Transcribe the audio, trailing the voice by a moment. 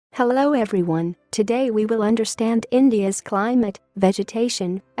Hello everyone, today we will understand India's climate,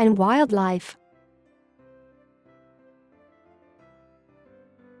 vegetation, and wildlife.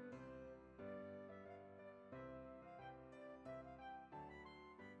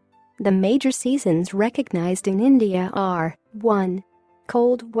 The major seasons recognized in India are 1.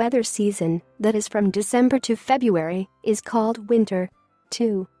 Cold weather season, that is from December to February, is called winter.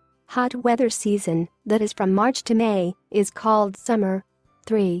 2. Hot weather season, that is from March to May, is called summer.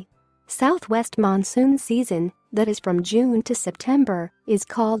 3. Southwest monsoon season, that is from June to September, is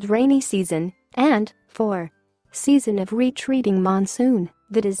called rainy season. And 4. Season of retreating monsoon,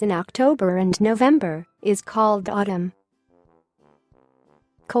 that is in October and November, is called autumn.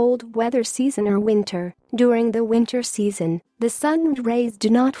 Cold weather season or winter. During the winter season, the sun rays do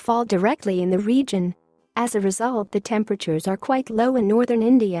not fall directly in the region. As a result, the temperatures are quite low in northern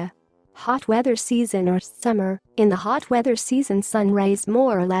India. Hot weather season or summer. In the hot weather season, sun rays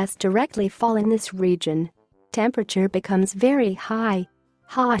more or less directly fall in this region. Temperature becomes very high.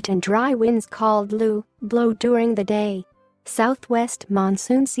 Hot and dry winds called lu blow during the day. Southwest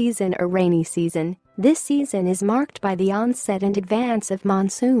monsoon season or rainy season. This season is marked by the onset and advance of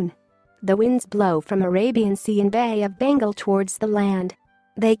monsoon. The winds blow from Arabian Sea and Bay of Bengal towards the land.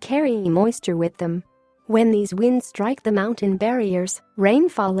 They carry moisture with them. When these winds strike the mountain barriers,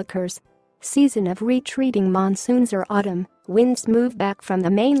 rainfall occurs. Season of retreating monsoons or autumn, winds move back from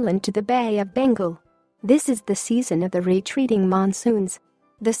the mainland to the Bay of Bengal. This is the season of the retreating monsoons.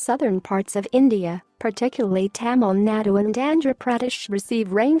 The southern parts of India, particularly Tamil Nadu and Andhra Pradesh,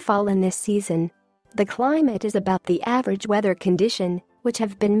 receive rainfall in this season. The climate is about the average weather condition, which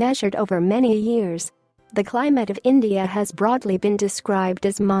have been measured over many years. The climate of India has broadly been described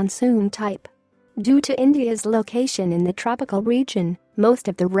as monsoon type. Due to India's location in the tropical region, most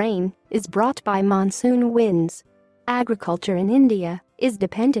of the rain is brought by monsoon winds. Agriculture in India is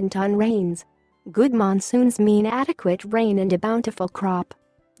dependent on rains. Good monsoons mean adequate rain and a bountiful crop.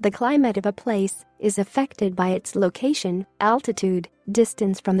 The climate of a place is affected by its location, altitude,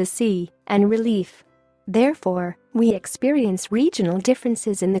 distance from the sea, and relief. Therefore, we experience regional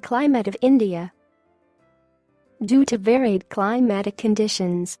differences in the climate of India. Due to varied climatic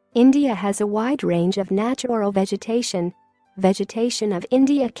conditions, India has a wide range of natural vegetation. Vegetation of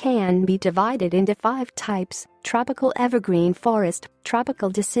India can be divided into 5 types: tropical evergreen forest, tropical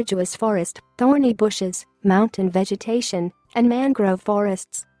deciduous forest, thorny bushes, mountain vegetation, and mangrove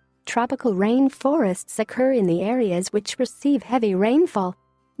forests. Tropical rain forests occur in the areas which receive heavy rainfall.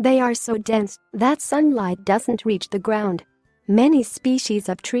 They are so dense that sunlight doesn't reach the ground. Many species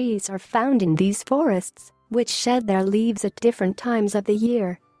of trees are found in these forests, which shed their leaves at different times of the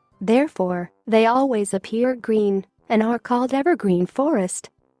year. Therefore, they always appear green and are called evergreen forest.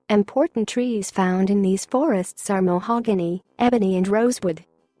 Important trees found in these forests are mahogany, ebony and rosewood.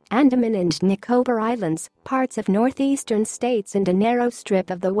 Andaman and Nicobar Islands, parts of northeastern states and a narrow strip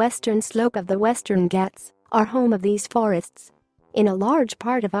of the western slope of the Western Ghats are home of these forests. In a large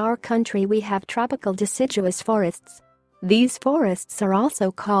part of our country we have tropical deciduous forests. These forests are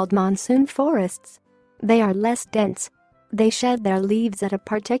also called monsoon forests. They are less dense. They shed their leaves at a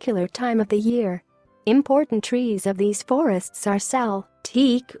particular time of the year. Important trees of these forests are sal,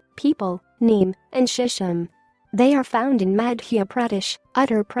 teak, peepal, neem, and shisham. They are found in Madhya Pradesh,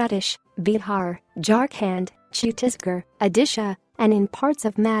 Uttar Pradesh, Bihar, Jharkhand, Chhattisgarh, Odisha, and in parts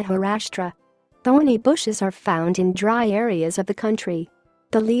of Maharashtra. Thorny bushes are found in dry areas of the country.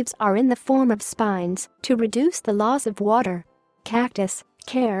 The leaves are in the form of spines to reduce the loss of water. Cactus,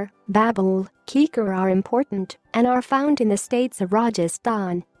 Kher, Babool, Kikar are important and are found in the states of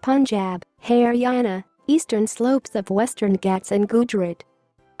Rajasthan, Punjab, Haryana, eastern slopes of Western Ghats and Gujarat.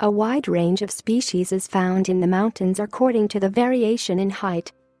 A wide range of species is found in the mountains according to the variation in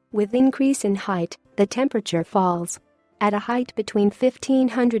height. With increase in height, the temperature falls. At a height between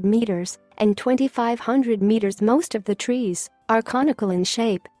 1,500 meters and 2,500 meters, most of the trees are conical in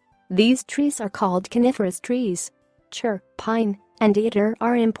shape. These trees are called coniferous trees. Fir, pine, and cedar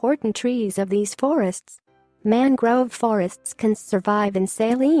are important trees of these forests. Mangrove forests can survive in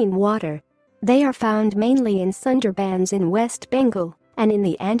saline water. They are found mainly in Sundarbans in West Bengal and in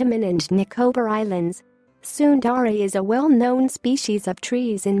the Andaman and Nicobar Islands. Sundari is a well-known species of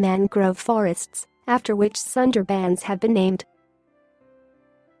trees in mangrove forests, after which Sundarbans have been named.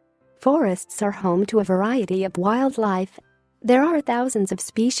 Forests are home to a variety of wildlife. There are thousands of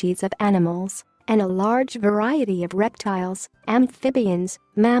species of animals and a large variety of reptiles, amphibians,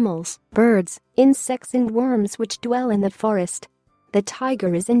 mammals, birds, insects and worms which dwell in the forest. The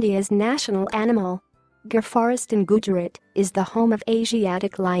tiger is India's national animal. Gir Forest in Gujarat is the home of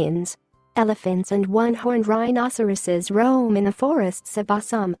Asiatic lions. Elephants and one-horned rhinoceroses roam in the forests of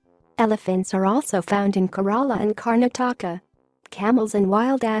Assam. Elephants are also found in Kerala and Karnataka. Camels and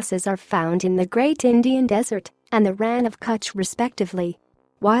wild asses are found in the Great Indian Desert and the Rann of Kutch respectively.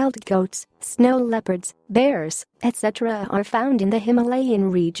 Wild goats, snow leopards, bears, etc. are found in the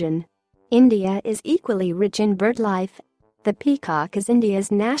Himalayan region. India is equally rich in bird life. The peacock is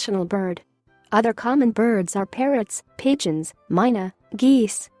India's national bird. Other common birds are parrots, pigeons, myna,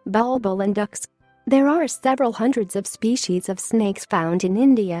 geese, bulbul and ducks. There are several hundreds of species of snakes found in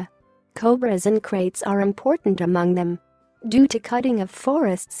India. Cobras and kraits are important among them. Due to cutting of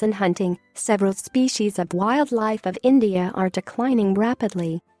forests and hunting, several species of wildlife of India are declining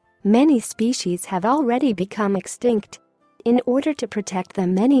rapidly. Many species have already become extinct. In order to protect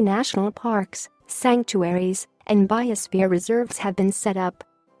them, many national parks, sanctuaries, and biosphere reserves have been set up.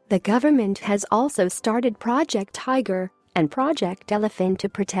 The government has also started Project Tiger and Project Elephant to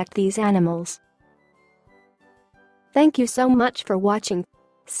protect these animals. Thank you so much for watching.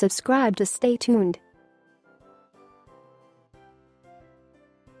 Subscribe to stay tuned.